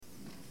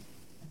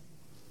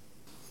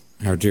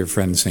Our dear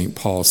friend St.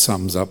 Paul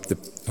sums up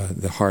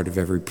the heart of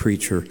every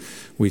preacher.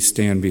 We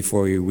stand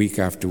before you week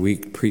after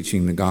week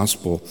preaching the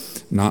gospel,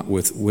 not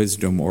with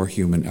wisdom or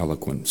human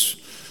eloquence.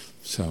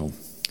 So,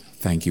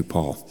 thank you,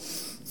 Paul.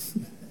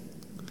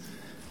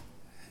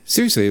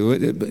 Seriously,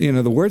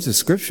 the words of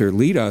Scripture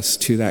lead us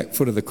to that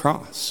foot of the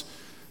cross,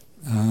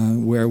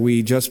 where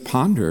we just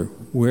ponder,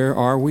 where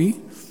are we,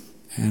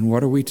 and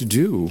what are we to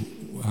do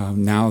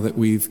now that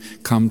we've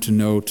come to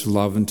know, to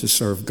love, and to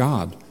serve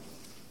God.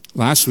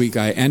 Last week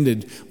I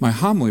ended my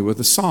homily with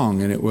a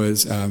song, and it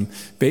was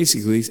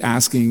basically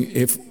asking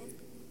if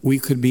we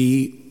could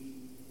be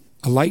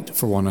a light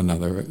for one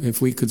another,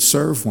 if we could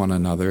serve one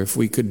another, if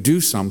we could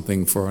do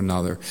something for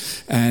another,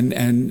 and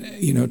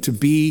to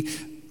be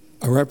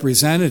a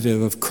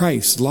representative of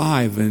Christ,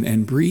 live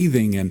and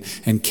breathing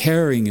and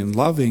caring and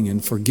loving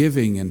and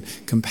forgiving and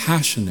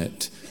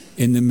compassionate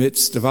in the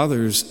midst of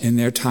others in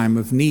their time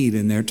of need,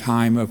 in their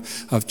time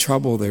of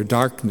trouble, their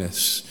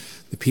darkness.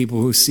 The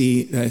people who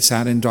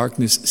sat in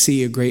darkness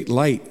see a great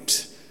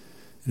light.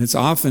 And it's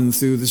often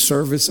through the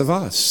service of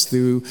us,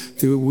 through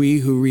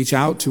we who reach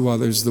out to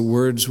others, the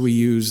words we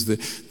use,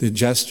 the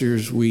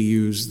gestures we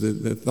use,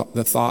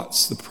 the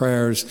thoughts, the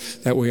prayers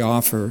that we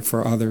offer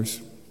for others.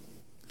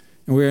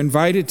 And we're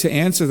invited to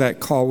answer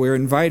that call. We're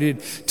invited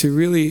to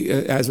really,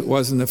 as it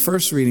was in the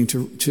first reading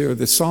to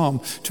the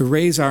psalm, to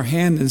raise our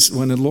hand. And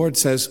when the Lord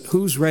says,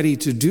 who's ready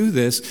to do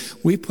this?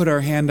 We put our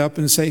hand up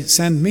and say,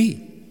 send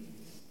me.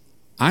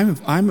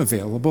 I'm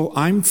available.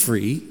 I'm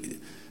free.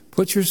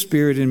 Put your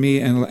Spirit in me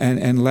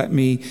and let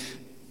me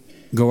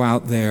go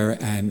out there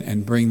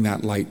and bring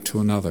that light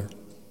to another.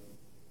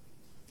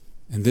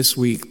 And this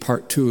week,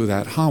 part 2 of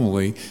that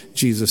homily,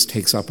 Jesus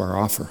takes up our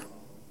offer.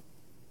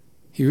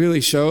 He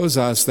really shows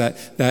us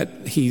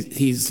that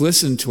he's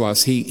listened to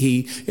us.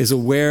 He is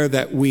aware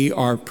that we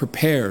are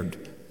prepared,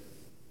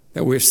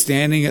 that we're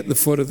standing at the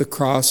foot of the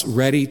cross,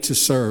 ready to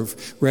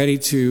serve, ready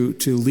to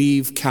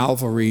leave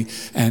Calvary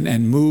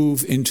and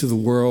move into the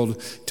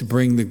world to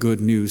bring the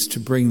good news, to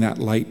bring that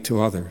light to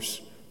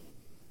others.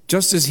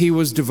 Just as he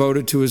was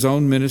devoted to his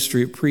own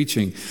ministry of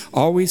preaching,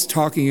 always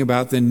talking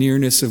about the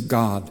nearness of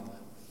God,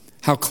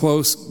 how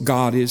close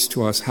God is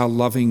to us, how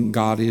loving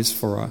God is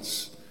for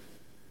us.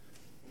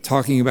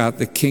 Talking about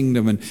the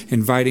kingdom and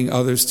inviting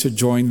others to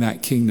join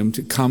that kingdom,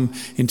 to come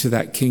into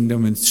that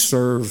kingdom and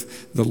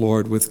serve the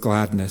Lord with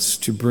gladness,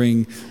 to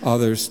bring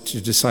others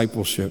to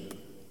discipleship.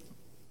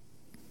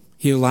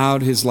 He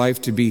allowed his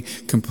life to be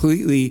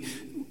completely,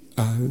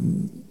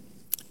 that's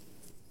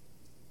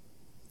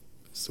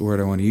the word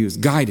I want to use,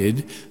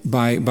 guided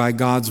by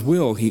God's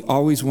will. He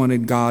always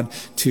wanted God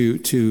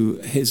to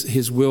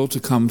his will to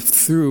come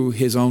through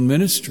his own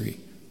ministry.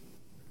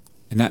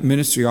 And that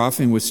ministry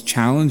often was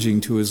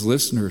challenging to his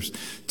listeners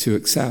to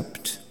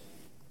accept.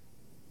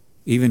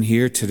 Even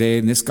here today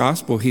in this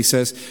gospel, he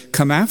says,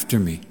 come after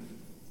me.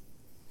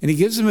 And he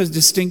gives them a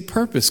distinct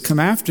purpose. Come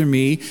after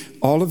me,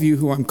 all of you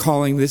who I'm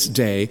calling this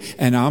day,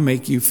 and I'll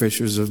make you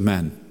fishers of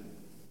men.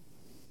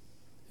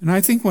 And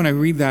I think when I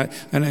read that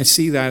and I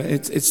see that,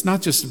 it's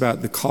not just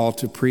about the call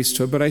to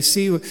priesthood, but I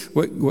see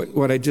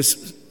what I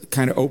just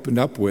kind of opened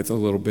up with a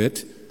little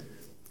bit.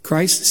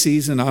 Christ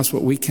sees in us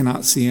what we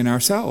cannot see in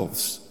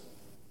ourselves.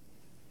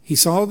 He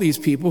saw these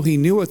people. He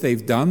knew what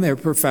they've done. They're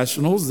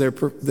professionals. They're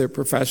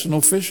professional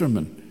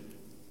fishermen.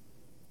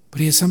 But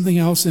he had something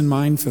else in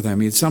mind for them.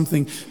 He had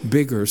something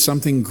bigger,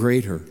 something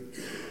greater,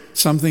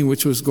 something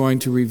which was going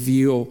to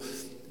reveal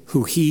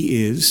who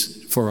he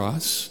is for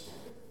us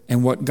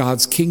and what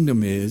God's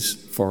kingdom is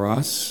for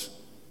us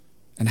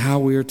and how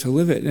we are to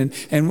live it. And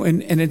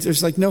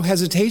there's like no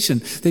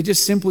hesitation. They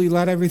just simply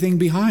let everything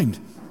behind.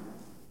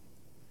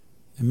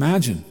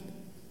 Imagine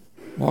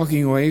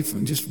walking away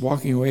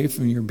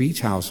from your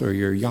beach house or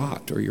your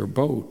yacht or your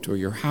boat or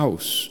your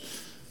house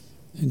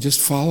and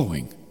just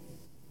following.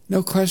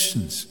 No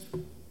questions.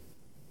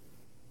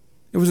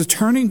 There was a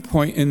turning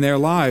point in their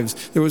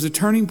lives. There was a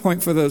turning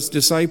point for those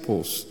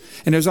disciples.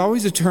 And there's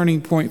always a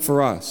turning point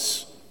for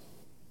us.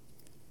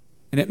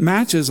 And it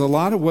matches a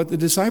lot of what the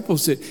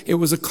disciples did. It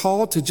was a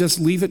call to just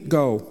leave it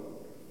go.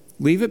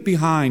 Leave it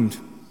behind.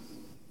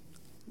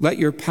 Let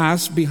your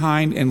past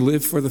behind and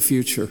live for the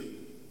future.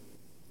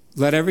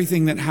 Let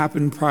everything that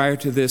happened prior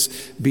to this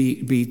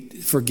be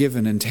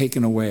forgiven and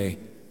taken away.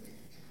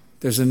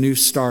 There's a new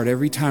start.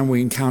 Every time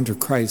we encounter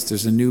Christ,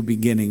 there's a new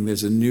beginning.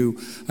 There's a new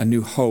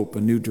hope, a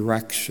new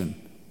direction,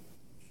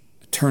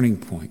 a turning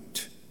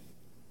point.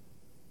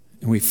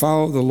 And we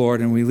follow the Lord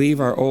and we leave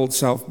our old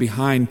self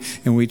behind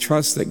and we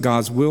trust that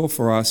God's will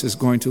for us is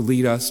going to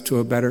lead us to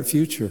a better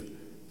future.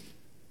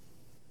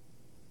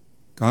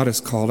 God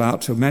has called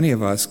out to many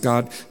of us.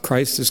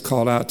 Christ has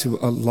called out to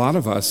a lot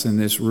of us in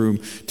this room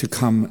to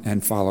come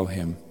and follow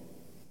him.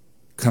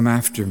 Come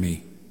after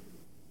me.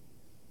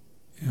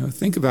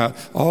 Think about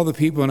all the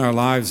people in our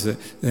lives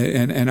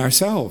and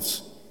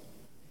ourselves.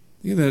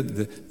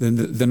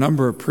 The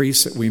number of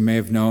priests that we may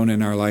have known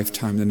in our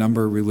lifetime, the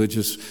number of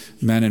religious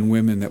men and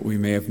women that we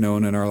may have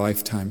known in our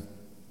lifetime,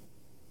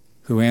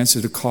 who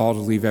answered a call to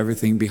leave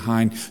everything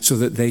behind so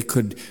that they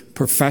could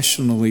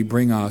professionally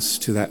bring us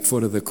to that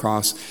foot of the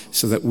cross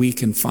so that we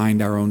can find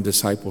our own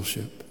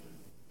discipleship.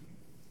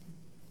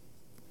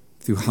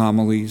 Through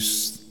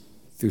homilies,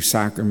 through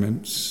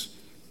sacraments,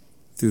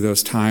 through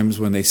those times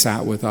when they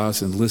sat with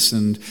us and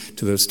listened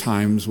to those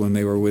times when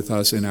they were with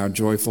us in our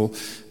joyful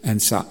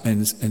and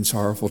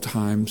sorrowful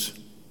times.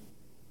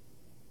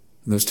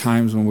 And those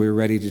times when we were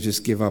ready to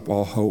just give up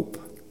all hope.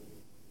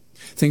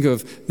 Think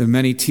of the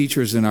many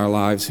teachers in our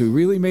lives who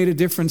really made a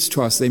difference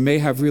to us. They may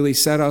have really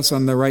set us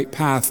on the right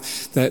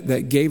path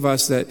that gave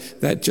us that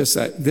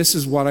this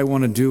is what I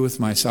want to do with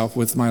myself,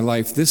 with my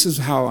life. This is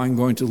how I'm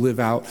going to live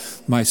out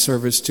my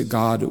service to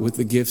God with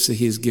the gifts that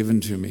He has given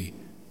to me.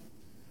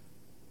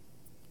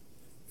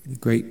 The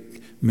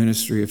great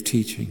ministry of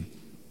teaching.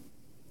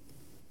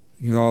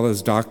 You know, all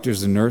those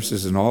doctors and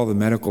nurses and all the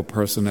medical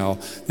personnel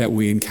that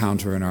we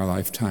encounter in our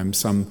lifetime,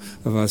 some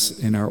of us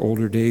in our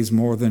older days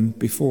more than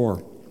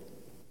before.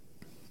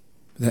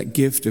 That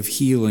gift of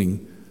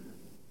healing,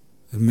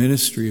 the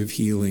ministry of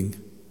healing,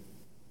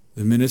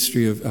 the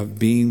ministry of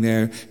being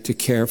there to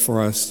care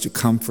for us, to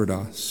comfort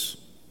us.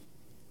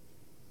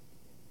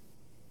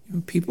 You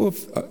know, people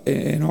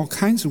in all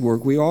kinds of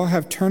work, we all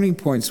have turning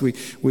points. We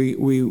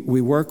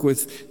work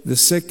with the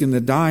sick and the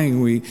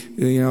dying.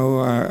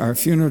 Our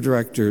funeral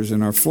directors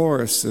and our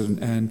florists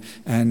and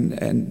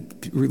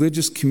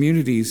religious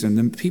communities and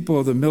the people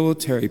of the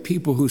military,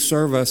 people who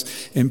serve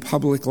us in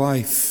public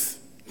life.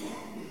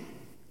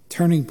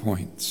 Turning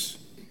points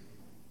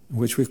in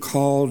which we're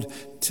called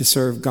to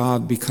serve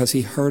God because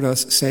He heard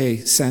us say,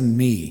 "Send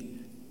me,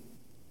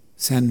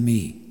 send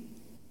me."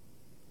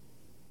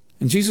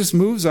 And Jesus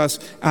moves us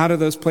out of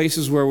those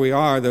places where we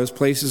are, those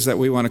places that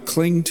we want to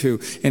cling to,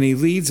 and He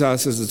leads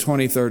us, as the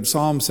 23rd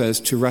Psalm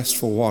says, to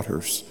restful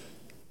waters.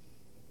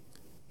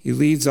 He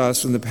leads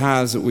us from the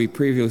paths that we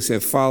previously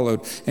have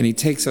followed, and He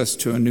takes us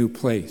to a new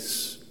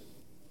place.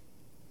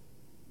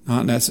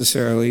 Not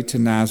necessarily to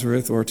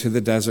Nazareth or to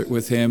the desert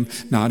with Him,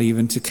 not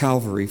even to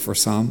Calvary for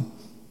some.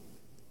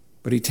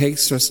 But He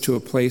takes us to a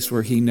place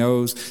where He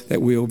knows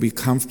that we will be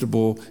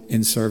comfortable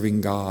in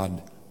serving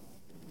God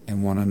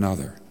and one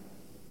another.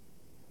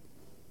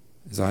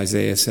 As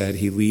Isaiah said,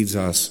 He leads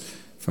us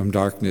from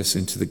darkness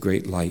into the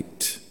great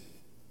light.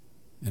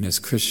 And as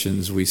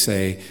Christians, we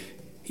say,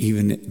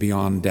 even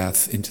beyond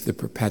death, into the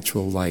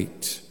perpetual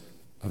light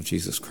of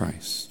Jesus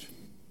Christ.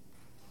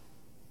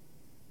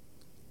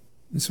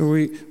 And so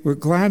we're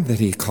glad that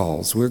He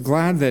calls. We're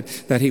glad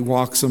that He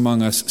walks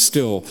among us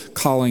still,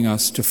 calling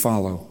us to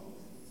follow.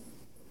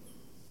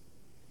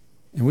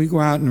 And we go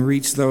out and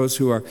reach those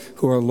who are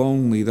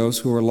lonely, those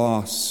who are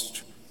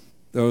lost,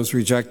 those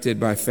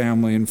rejected by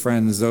family and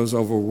friends, those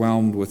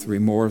overwhelmed with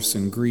remorse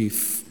and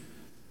grief,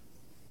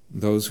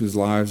 those whose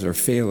lives are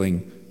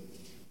failing.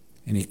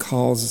 And He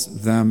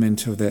calls them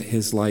into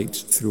His light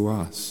through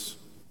us.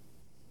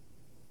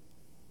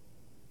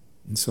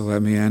 And so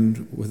let me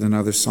end with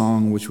another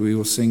song which we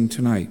will sing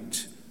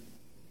tonight.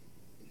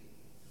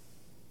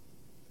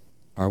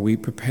 Are we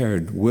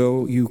prepared?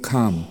 Will you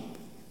come?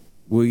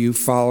 Will you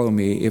follow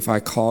me if I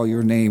call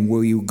your name?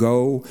 Will you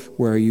go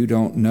where you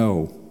don't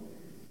know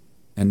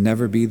and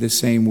never be the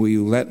same? Will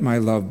you let my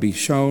love be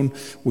shown?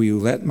 Will you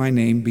let my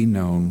name be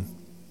known?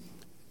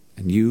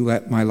 And you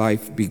let my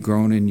life be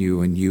grown in you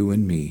and you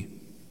in me.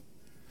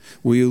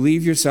 Will you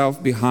leave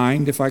yourself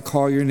behind if I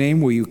call your name?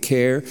 Will you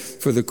care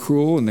for the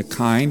cruel and the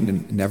kind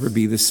and never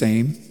be the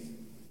same?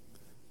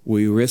 Will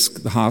you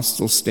risk the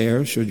hostile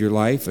stare should your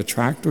life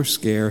attract or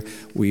scare?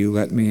 Will you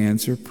let me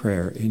answer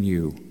prayer in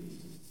you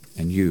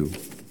and you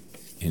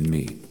in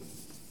me?